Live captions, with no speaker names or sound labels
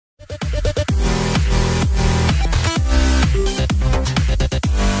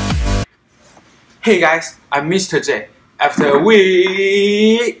Hey guys, I'm Mr. J. After a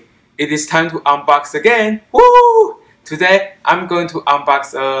week, it is time to unbox again. Woo! Today, I'm going to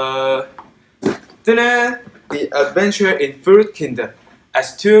unbox the adventure in Fruit Kingdom.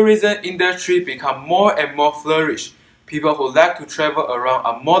 As tourism industry become more and more flourish, people who like to travel around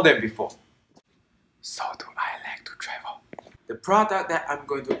are more than before. So do I like to travel. The product that I'm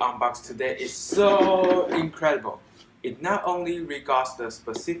going to unbox today is so incredible. It not only regards the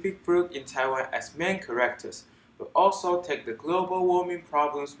specific fruit in Taiwan as main characters, but also take the global warming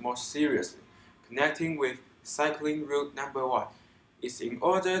problems more seriously. Connecting with cycling route number 1 is in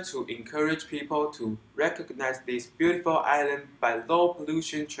order to encourage people to recognize this beautiful island by low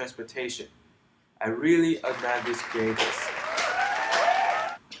pollution transportation. I really admire these creators.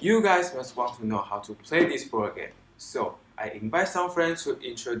 You guys must want to know how to play this board game, so I invite some friends to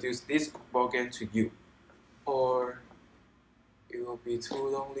introduce this board game to you. Or it will be too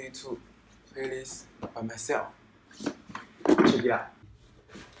lonely to play this by myself. Check it out.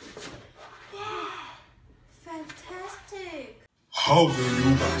 Fantastic! How will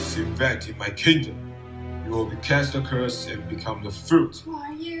you guys invent in my kingdom? You will be cast a curse and become the fruit. Who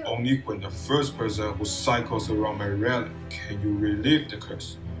are you? Only when the first person who cycles around my railing can you relieve the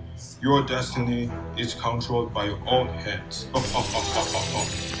curse. Your destiny is controlled by your own hands.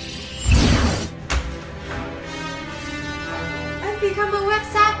 I've become a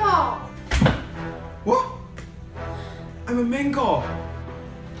wax apple! What? I'm a mango.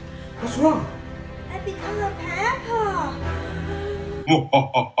 What's wrong? I've become a pepper!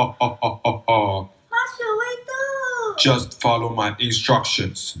 What should we do? Just follow my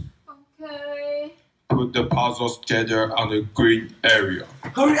instructions. Okay. Put the puzzles together on the green area.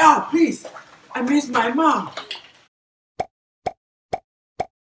 Hurry up, please! I miss my mom.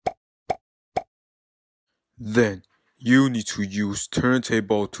 Then you need to use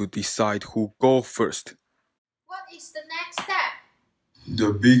turntable to decide who go first. What is the next step?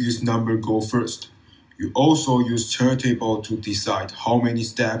 The biggest number go first. You also use turntable to decide how many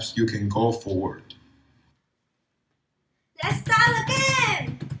steps you can go forward. Let's start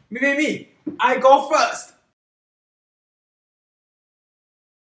again! Me! I go first!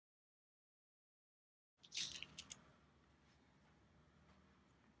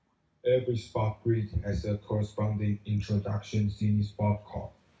 Every spot grid has a corresponding introduction scene spot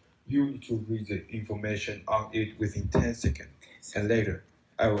card. You need to read the information on it within 10 seconds. And later,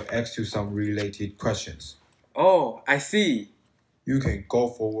 I will ask you some related questions. Oh, I see. You can go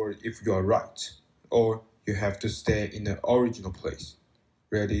forward if you are right, or you have to stay in the original place.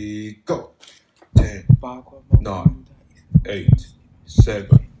 Ready, go! 10, 9, 8,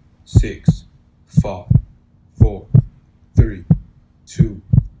 7, 6, 5, 4, 3, 2,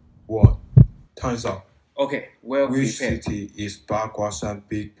 1. Time's up. Okay, well Which prepared. city is Bagua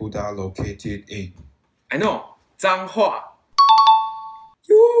Big Buddha located in? I know. 彰化.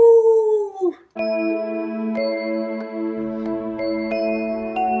 Yoo!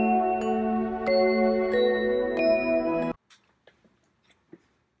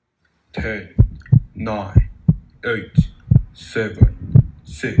 Ten, 9, 8, 7,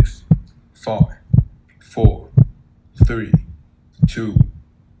 6, 5, 4, 3, 2,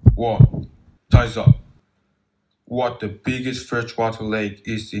 1. Time's up. What the biggest freshwater lake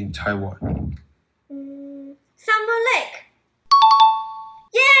is in Taiwan? Summer Lake!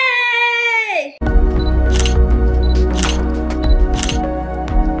 Yay!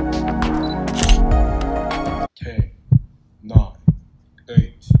 10, 9,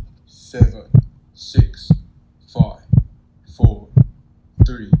 8, 7, 6, 5, 4,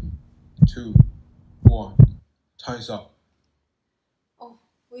 3, 2, 1. Time's up. Oh,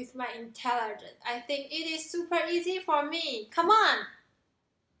 with my intelligence, I think it is super easy for me. Come on!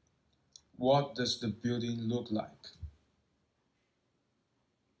 What does the building look like?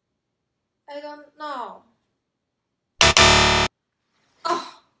 I don't know.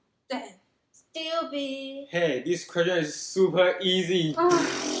 Oh, then still be. Hey, this question is super easy.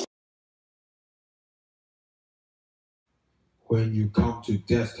 Oh. When you come to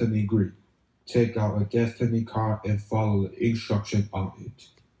Destiny Grid, take out a Destiny card and follow the instruction on it.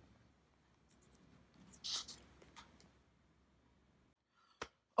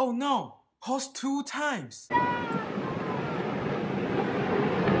 Oh no! Pause 2 times.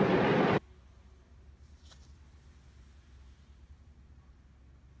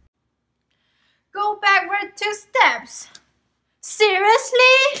 Go backward 2 steps.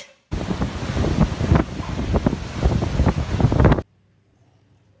 Seriously?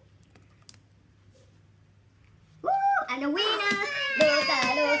 I'm the winner, loser,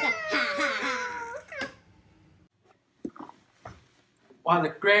 loser, ha ha ha. What a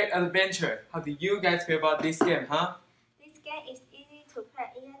great adventure! How do you guys feel about this game, huh? This game is easy to play.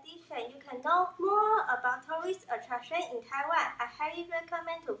 In addition, you can know more about tourist attractions in Taiwan. I highly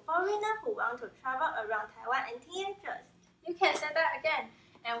recommend to foreigners who want to travel around Taiwan and teenagers. You can say that again.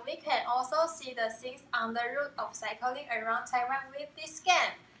 And we can also see the things on the route of cycling around Taiwan with this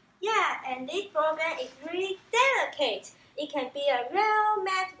game. Yeah, and this program is really delicate. It can be a real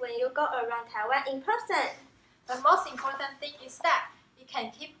map when you go around Taiwan in person. The most important thing is that it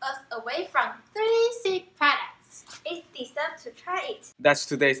can keep us away from 3C products. It deserves to try it. That's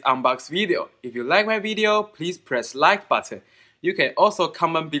today's unbox video. If you like my video, please press like button. You can also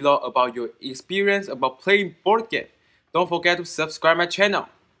comment below about your experience about playing board game. Don't forget to subscribe my channel.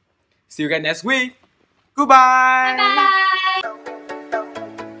 See you guys next week. Goodbye. Bye bye.